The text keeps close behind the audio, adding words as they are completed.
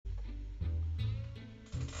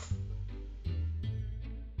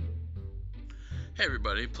Hey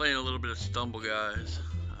everybody, playing a little bit of Stumbleguys.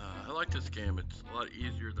 I like this game. It's a lot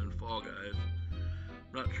easier than Fall Guys.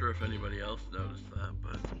 I'm not sure if anybody else noticed that,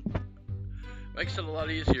 but it makes it a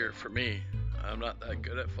lot easier for me. I'm not that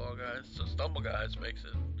good at Fall Guys, so Stumbleguys makes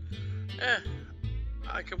it,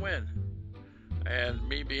 I can win. And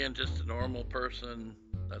me being just a normal person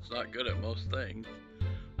that's not good at most things,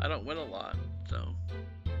 I don't win a lot. So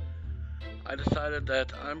I decided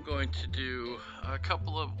that I'm going to do a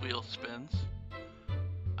couple of wheel spins.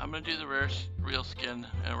 I'm going to do the rare real skin,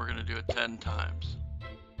 and we're going to do it 10 times.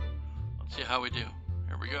 Let's see how we do.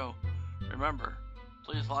 Here we go. Remember,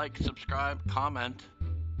 please like, subscribe, comment,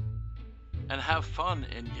 and have fun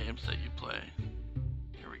in games that you play.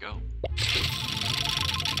 Here we go.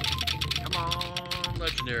 Come on,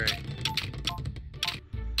 legendary.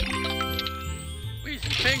 Wheezy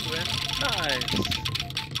penguin, nice.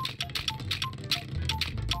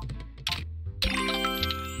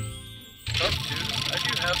 I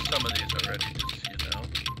do have some of these already, just so you know.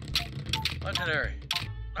 Legendary.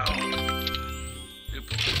 No.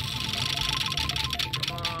 Duplicate.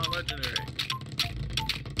 Come on, legendary.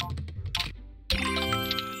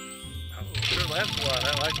 Oh, Sir Lancelot, I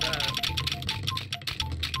like that.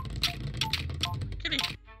 Kitty.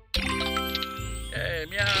 Yay,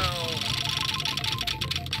 meow.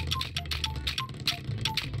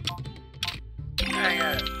 Dang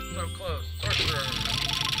it, so close. Sorcerer.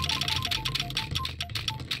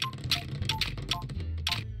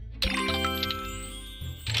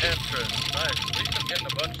 Nice. At least I'm getting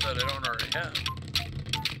a bunch that I don't already have.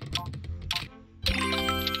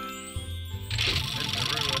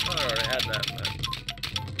 I thought I already had that, but...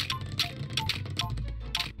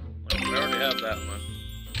 Well, I already have that one.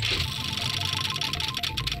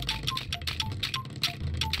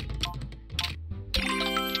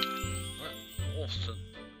 Wolfson.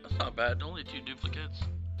 That's not bad. Only 2 duplicates.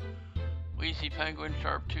 Wheezy penguin,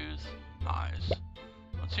 sharp tooth. Nice.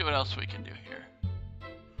 Let's see what else we can do here.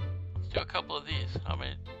 Do a couple of these. How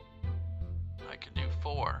many? I can do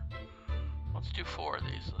 4. Let's do 4 of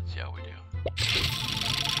these. Let's see how we do.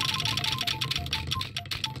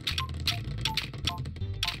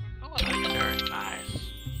 Oh, legendary. Nice.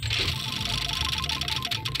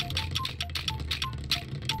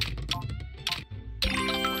 We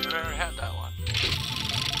already had that one.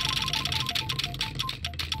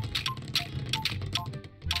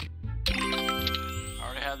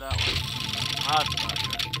 Already had that one. That's not good.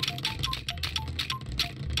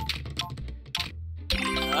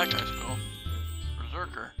 That guy's cool.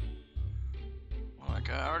 Berserker. Like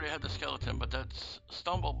I already had the skeleton, but that's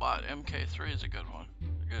Stumbleguys MK3 is a good one.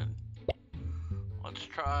 Good.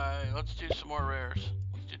 Let's do some more rares.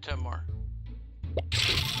 Let's do 10 more.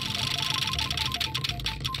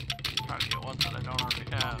 Try to get ones that I don't already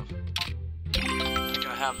have. I think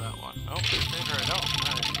I have that one. Oh, later I don't.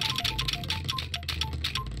 Nice.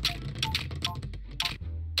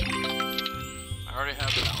 I already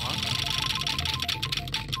have that one.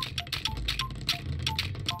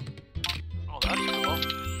 That's cool.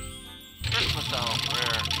 Christmas elf,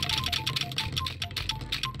 rare.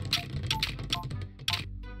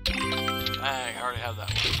 Dang, I already have that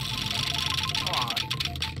one. Come on.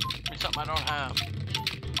 Give me something I don't have.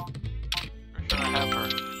 Pretty sure I have her.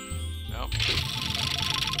 Nope.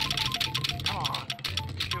 Come on.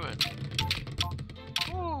 You can do it.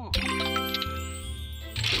 Woo!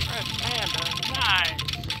 Red panda. Nice!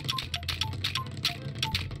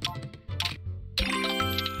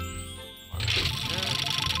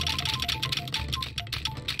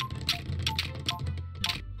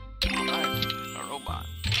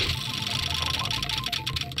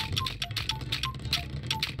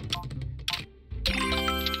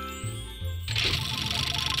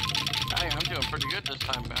 Pretty good this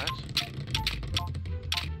time, guys.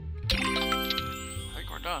 I think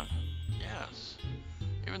we're done. Yes.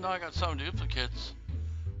 Even though I got some duplicates.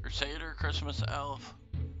 Crusader, Christmas Elf,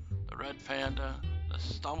 the Red Panda, the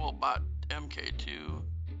Stumbleguys MK2.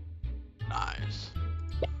 Nice.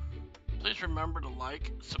 Please remember to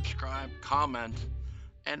like, subscribe, comment,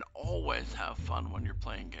 and always have fun when you're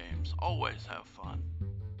playing games. Always have fun.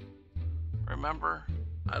 Remember,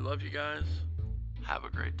 I love you guys. Have a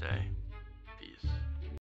great day.